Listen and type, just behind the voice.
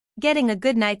Getting a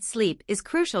good night's sleep is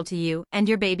crucial to you and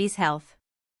your baby's health.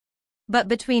 But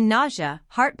between nausea,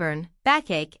 heartburn,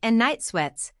 backache, and night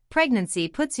sweats, pregnancy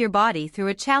puts your body through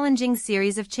a challenging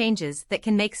series of changes that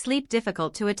can make sleep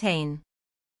difficult to attain.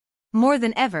 More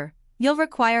than ever, you'll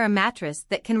require a mattress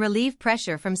that can relieve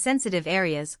pressure from sensitive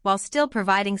areas while still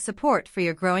providing support for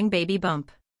your growing baby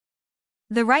bump.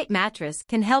 The right mattress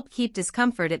can help keep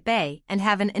discomfort at bay and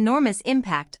have an enormous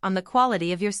impact on the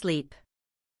quality of your sleep.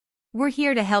 We're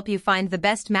here to help you find the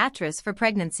best mattress for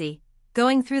pregnancy,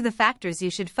 going through the factors you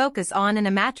should focus on in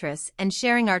a mattress and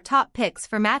sharing our top picks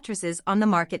for mattresses on the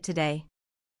market today.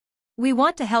 We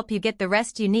want to help you get the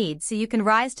rest you need so you can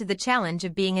rise to the challenge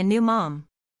of being a new mom.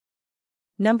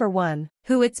 Number 1.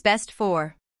 Who it's best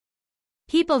for.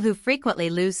 People who frequently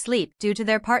lose sleep due to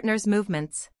their partner's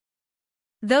movements.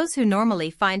 Those who normally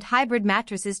find hybrid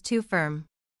mattresses too firm.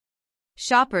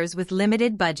 Shoppers with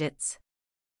limited budgets.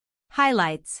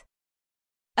 Highlights.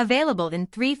 Available in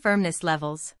 3 firmness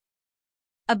levels.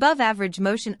 Above average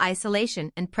motion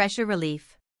isolation and pressure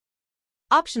relief.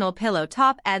 Optional pillow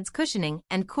top adds cushioning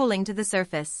and cooling to the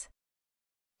surface.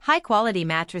 High-quality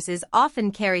mattresses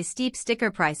often carry steep sticker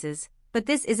prices, but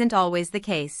this isn't always the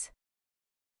case.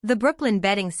 The Brooklyn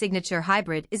Bedding Signature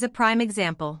Hybrid is a prime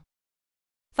example.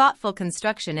 Thoughtful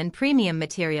construction and premium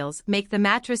materials make the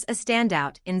mattress a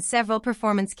standout in several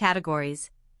performance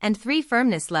categories, and 3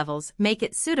 firmness levels make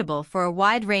it suitable for a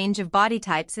wide range of body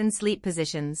types and sleep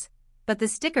positions, but the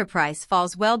sticker price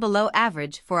falls well below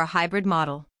average for a hybrid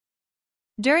model.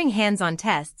 During hands-on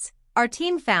tests, our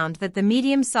team found that the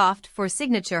medium soft for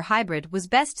Signature Hybrid was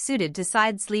best suited to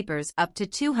side sleepers up to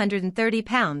 230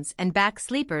 pounds and back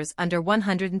sleepers under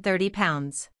 130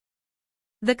 pounds.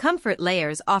 The comfort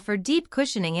layers offer deep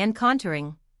cushioning and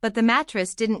contouring, but the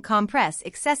mattress didn't compress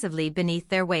excessively beneath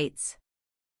their weights.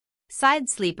 Side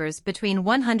sleepers between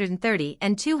 130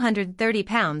 and 230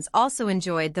 pounds also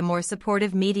enjoyed the more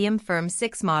supportive medium firm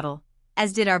 6 model,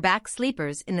 as did our back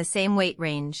sleepers in the same weight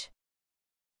range.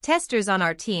 Testers on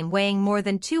our team weighing more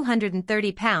than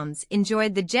 230 pounds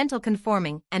enjoyed the gentle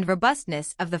conforming and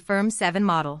robustness of the firm 7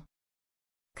 model.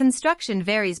 Construction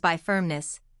varies by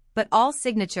firmness, but all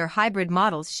Signature Hybrid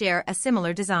models share a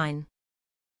similar design.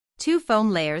 2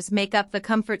 foam layers make up the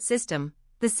comfort system,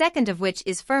 the second of which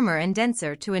is firmer and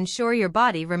denser to ensure your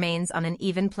body remains on an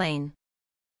even plane.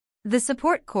 The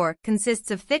support core consists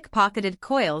of thick pocketed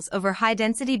coils over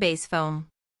high-density base foam.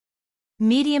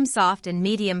 Medium soft and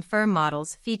medium firm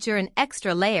models feature an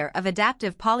extra layer of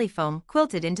adaptive polyfoam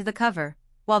quilted into the cover,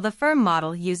 while the firm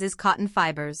model uses cotton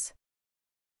fibers.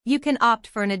 You can opt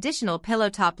for an additional pillow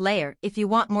top layer if you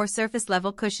want more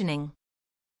surface-level cushioning.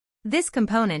 This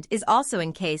component is also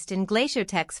encased in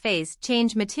Glaciertech's phase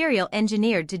change material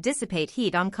engineered to dissipate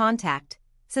heat on contact,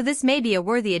 so this may be a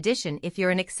worthy addition if you're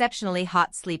an exceptionally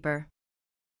hot sleeper.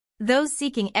 Those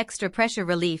seeking extra pressure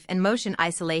relief and motion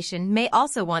isolation may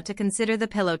also want to consider the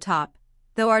pillow top,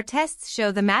 though our tests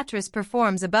show the mattress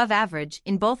performs above average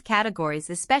in both categories,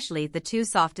 especially the 2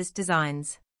 softest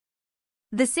designs.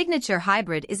 The Signature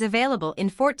Hybrid is available in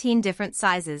 14 different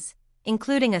sizes,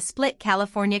 including a split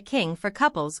California King for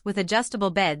couples with adjustable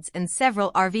beds and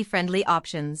several RV-friendly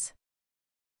options.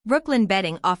 Brooklyn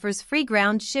Bedding offers free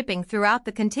ground shipping throughout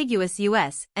the contiguous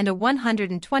U.S. and a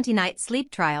 120-night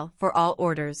sleep trial for all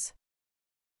orders.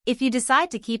 If you decide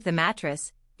to keep the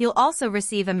mattress, you'll also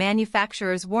receive a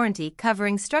manufacturer's warranty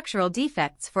covering structural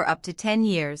defects for up to 10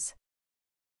 years.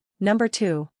 Number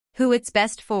 2. Who it's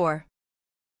best for.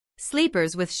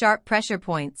 Sleepers with sharp pressure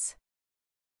points.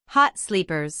 Hot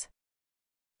sleepers.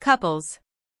 Couples.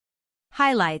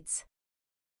 Highlights.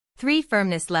 3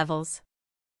 firmness levels.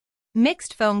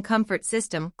 Mixed foam comfort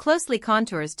system closely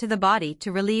contours to the body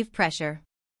to relieve pressure.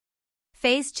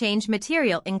 Phase change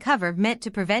material in cover meant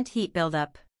to prevent heat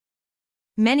buildup.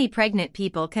 Many pregnant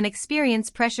people can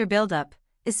experience pressure buildup,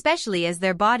 especially as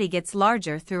their body gets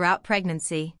larger throughout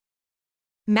pregnancy.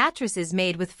 Mattresses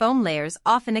made with foam layers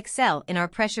often excel in our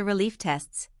pressure relief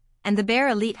tests, and the Bare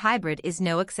Elite Hybrid is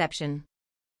no exception.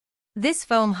 This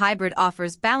foam hybrid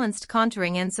offers balanced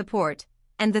contouring and support,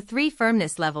 and the 3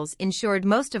 firmness levels ensured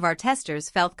most of our testers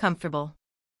felt comfortable.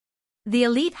 The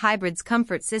Elite Hybrid's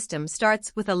comfort system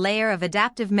starts with a layer of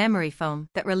adaptive memory foam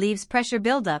that relieves pressure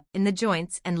buildup in the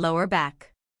joints and lower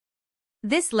back.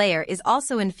 This layer is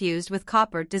also infused with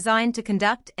copper designed to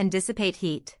conduct and dissipate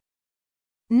heat.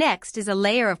 Next is a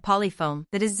layer of polyfoam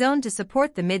that is zoned to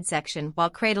support the midsection while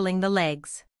cradling the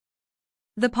legs.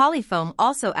 The polyfoam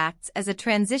also acts as a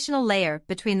transitional layer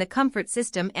between the comfort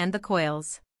system and the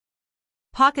coils.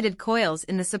 Pocketed coils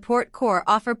in the support core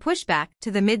offer pushback to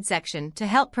the midsection to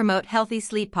help promote healthy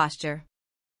sleep posture.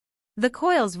 The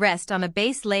coils rest on a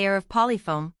base layer of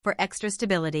polyfoam for extra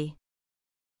stability.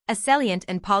 A Celliant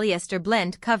and polyester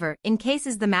blend cover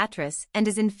encases the mattress and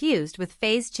is infused with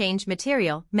phase change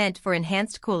material meant for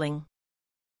enhanced cooling.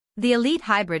 The Elite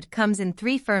Hybrid comes in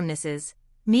 3 firmnesses,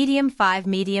 Medium 5,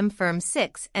 Medium Firm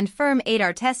 6 and Firm 8.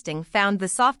 Our testing found the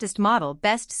softest model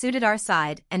best suited our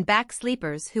side and back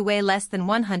sleepers who weigh less than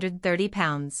 130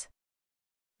 pounds.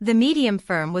 The Medium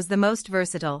Firm was the most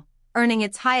versatile, earning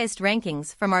its highest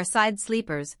rankings from our side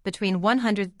sleepers between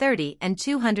 130 and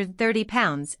 230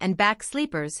 pounds and back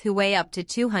sleepers who weigh up to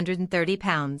 230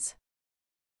 pounds.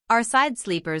 Our side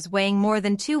sleepers weighing more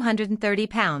than 230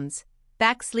 pounds,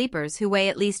 back sleepers who weigh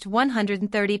at least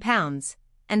 130 pounds,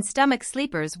 and stomach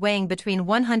sleepers weighing between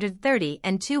 130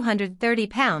 and 230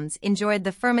 pounds enjoyed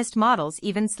the firmest model's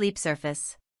even sleep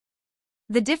surface.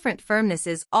 The different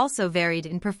firmnesses also varied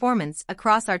in performance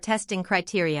across our testing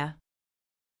criteria.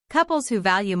 Couples who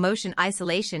value motion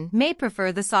isolation may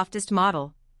prefer the softest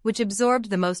model, which absorbed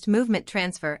the most movement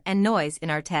transfer and noise in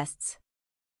our tests.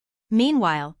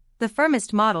 Meanwhile, the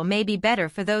firmest model may be better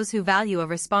for those who value a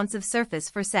responsive surface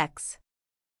for sex.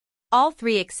 All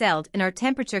 3 excelled in our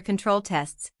temperature control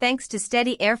tests thanks to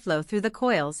steady airflow through the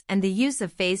coils and the use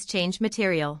of phase change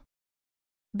material.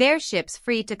 Bare ships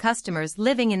free to customers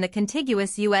living in the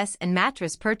contiguous US, and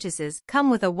mattress purchases come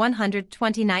with a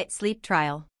 120-night sleep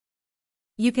trial.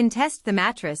 You can test the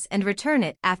mattress and return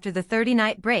it after the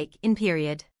 30-night break-in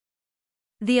period.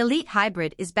 The Elite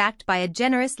Hybrid is backed by a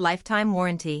generous lifetime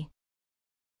warranty.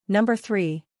 Number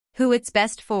 3. Who it's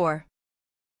best for.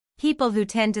 People who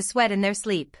tend to sweat in their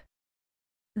sleep.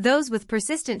 Those with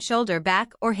persistent shoulder,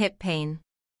 back, or hip pain.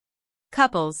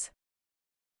 Couples.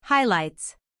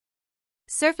 Highlights.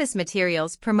 Surface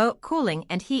materials promote cooling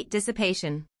and heat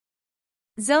dissipation.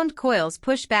 Zoned coils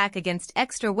push back against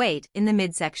extra weight in the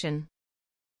midsection.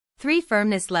 3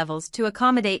 firmness levels to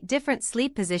accommodate different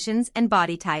sleep positions and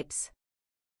body types.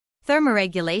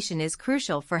 Thermoregulation is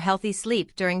crucial for healthy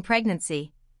sleep during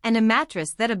pregnancy, and a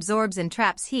mattress that absorbs and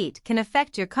traps heat can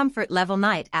affect your comfort level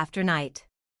night after night.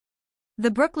 The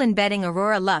Brooklyn bedding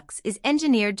Aurora Luxe is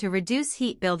engineered to reduce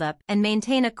heat buildup and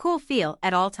maintain a cool feel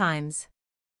at all times.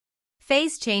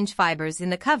 Phase change fibers in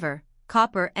the cover,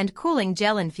 copper and cooling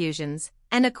gel infusions,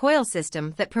 and a coil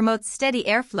system that promotes steady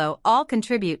airflow all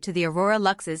contribute to the Aurora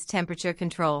Luxe's temperature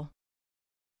control.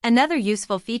 Another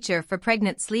useful feature for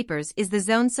pregnant sleepers is the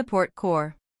zone support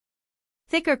core.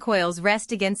 Thicker coils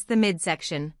rest against the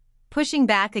midsection, pushing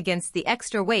back against the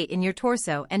extra weight in your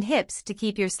torso and hips to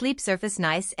keep your sleep surface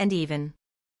nice and even.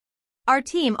 Our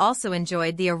team also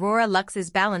enjoyed the Aurora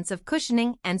Luxe's balance of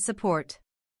cushioning and support.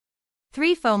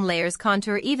 3 foam layers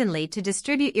contour evenly to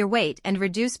distribute your weight and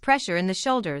reduce pressure in the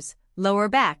shoulders, lower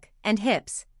back, and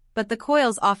hips, but the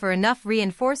coils offer enough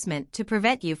reinforcement to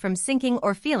prevent you from sinking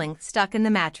or feeling stuck in the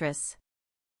mattress.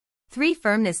 3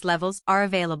 firmness levels are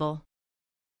available.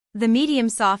 The medium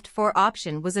soft 4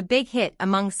 option was a big hit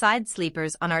among side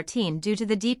sleepers on our team due to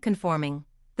the deep conforming,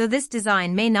 though this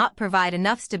design may not provide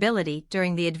enough stability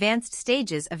during the advanced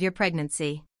stages of your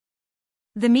pregnancy.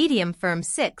 The medium Firm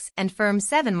 6 and Firm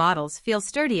 7 models feel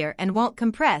sturdier and won't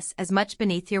compress as much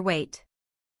beneath your weight.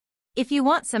 If you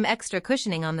want some extra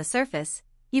cushioning on the surface,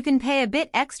 you can pay a bit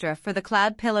extra for the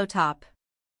cloud pillow top.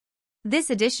 This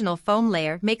additional foam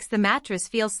layer makes the mattress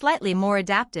feel slightly more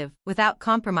adaptive without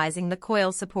compromising the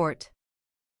coil support.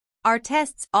 Our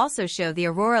tests also show the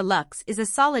Aurora Luxe is a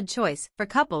solid choice for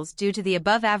couples due to the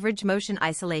above-average motion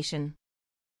isolation.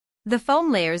 The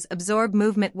foam layers absorb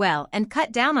movement well and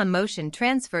cut down on motion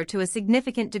transfer to a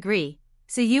significant degree,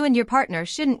 so you and your partner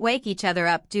shouldn't wake each other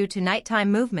up due to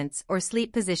nighttime movements or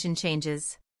sleep position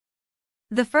changes.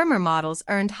 The firmer models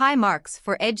earned high marks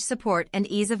for edge support and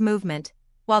ease of movement,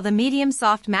 while the medium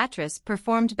soft mattress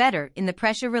performed better in the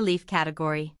pressure relief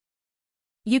category.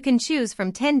 You can choose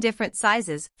from 10 different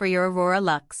sizes for your Aurora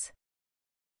Luxe.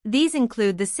 These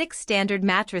include the 6 standard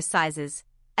mattress sizes,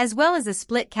 as well as a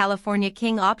split California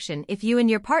King option if you and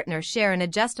your partner share an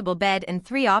adjustable bed, and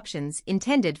 3 options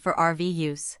intended for RV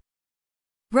use.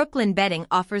 Brooklyn Bedding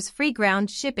offers free ground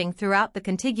shipping throughout the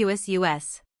contiguous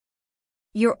U.S.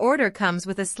 Your order comes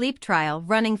with a sleep trial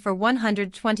running for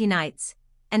 120 nights,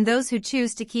 and those who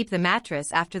choose to keep the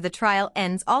mattress after the trial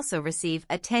ends also receive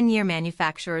a 10-year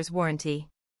manufacturer's warranty.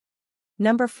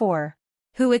 Number 4.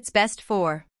 Who it's best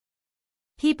for.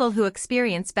 People who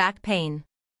experience back pain.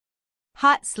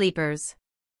 Hot sleepers.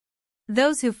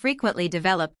 Those who frequently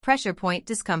develop pressure point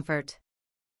discomfort.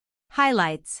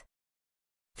 Highlights.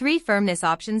 3 firmness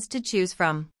options to choose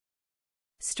from.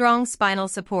 Strong spinal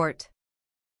support.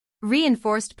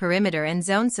 Reinforced perimeter and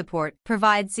zone support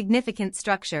provide significant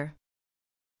structure.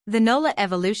 The Nolah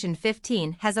Evolution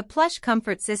 15 has a plush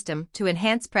comfort system to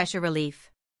enhance pressure relief.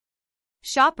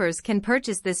 Shoppers can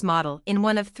purchase this model in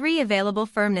one of 3 available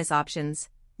firmness options: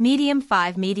 Medium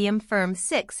 5, Medium Firm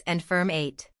 6, and Firm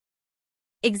 8.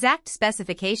 Exact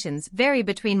specifications vary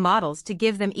between models to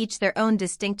give them each their own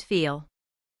distinct feel.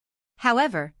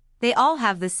 However, they all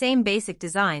have the same basic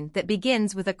design that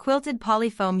begins with a quilted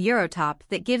polyfoam Eurotop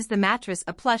that gives the mattress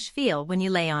a plush feel when you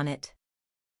lay on it.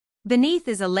 Beneath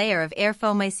is a layer of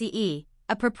airfoam ICE,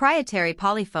 a proprietary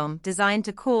polyfoam designed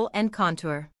to cool and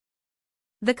contour.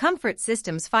 The comfort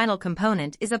system's final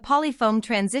component is a polyfoam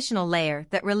transitional layer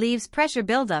that relieves pressure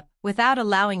buildup without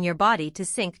allowing your body to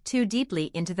sink too deeply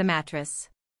into the mattress.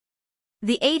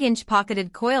 The 8-inch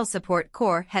pocketed coil support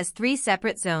core has 3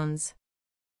 separate zones.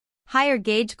 Higher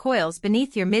gauge coils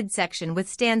beneath your midsection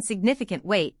withstand significant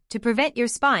weight to prevent your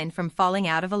spine from falling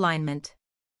out of alignment.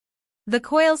 The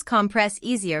coils compress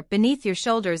easier beneath your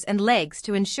shoulders and legs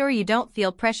to ensure you don't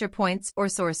feel pressure points or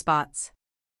sore spots.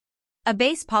 A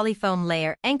base polyfoam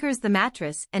layer anchors the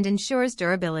mattress and ensures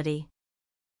durability.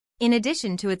 In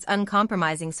addition to its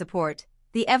uncompromising support,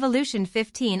 the Evolution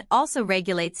 15 also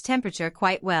regulates temperature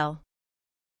quite well.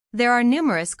 There are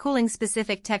numerous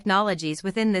cooling-specific technologies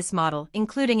within this model,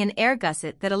 including an air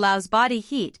gusset that allows body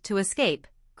heat to escape,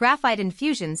 graphite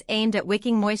infusions aimed at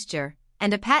wicking moisture,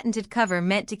 and a patented cover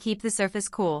meant to keep the surface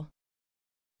cool.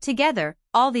 Together,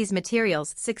 all these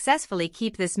materials successfully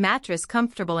keep this mattress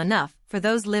comfortable enough for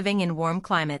those living in warm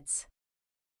climates.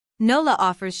 Nolah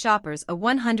offers shoppers a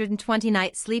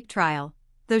 120-night sleep trial,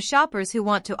 though shoppers who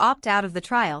want to opt out of the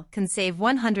trial can save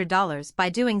 $100 by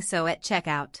doing so at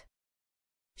checkout.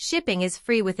 Shipping is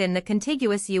free within the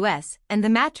contiguous US, and the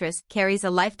mattress carries a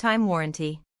lifetime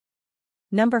warranty.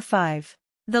 Number 5.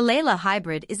 The Layla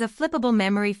Hybrid is a flippable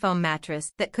memory foam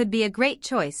mattress that could be a great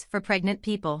choice for pregnant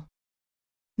people.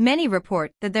 Many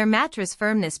report that their mattress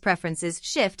firmness preferences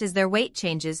shift as their weight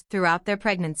changes throughout their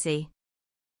pregnancy.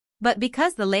 But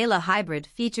because the Layla Hybrid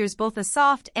features both a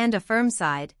soft and a firm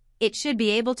side, it should be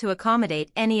able to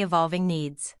accommodate any evolving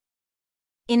needs.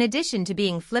 In addition to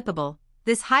being flippable,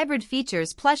 this hybrid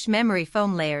features plush memory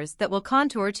foam layers that will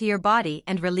contour to your body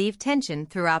and relieve tension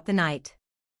throughout the night.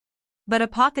 But a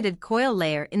pocketed coil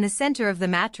layer in the center of the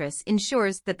mattress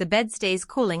ensures that the bed stays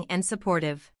cooling and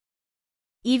supportive.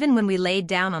 Even when we laid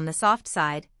down on the soft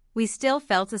side, we still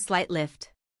felt a slight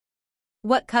lift.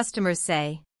 What customers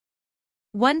say.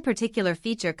 One particular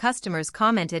feature customers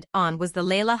commented on was the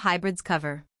Layla Hybrid's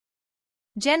cover.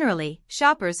 Generally,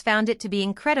 shoppers found it to be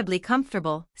incredibly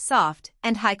comfortable, soft,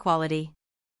 and high quality.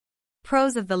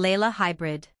 Pros of the Layla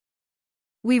Hybrid.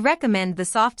 We recommend the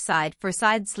soft side for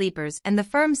side sleepers and the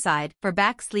firm side for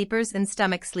back sleepers and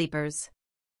stomach sleepers.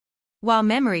 While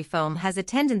memory foam has a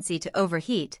tendency to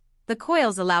overheat, the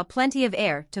coils allow plenty of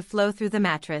air to flow through the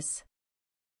mattress.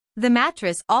 The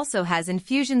mattress also has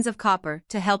infusions of copper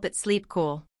to help it sleep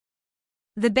cool.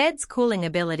 The bed's cooling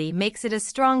ability makes it a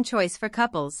strong choice for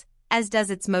couples, as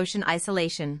does its motion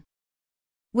isolation.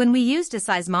 When we used a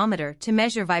seismometer to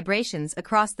measure vibrations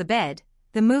across the bed,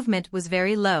 the movement was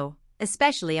very low,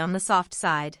 especially on the soft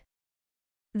side.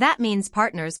 That means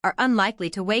partners are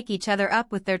unlikely to wake each other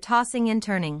up with their tossing and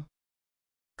turning.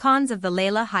 Cons of the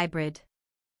Layla Hybrid.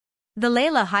 The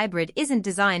Layla Hybrid isn't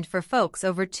designed for folks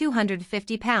over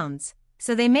 250 pounds,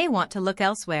 so they may want to look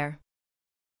elsewhere.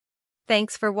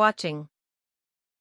 Thanks for watching.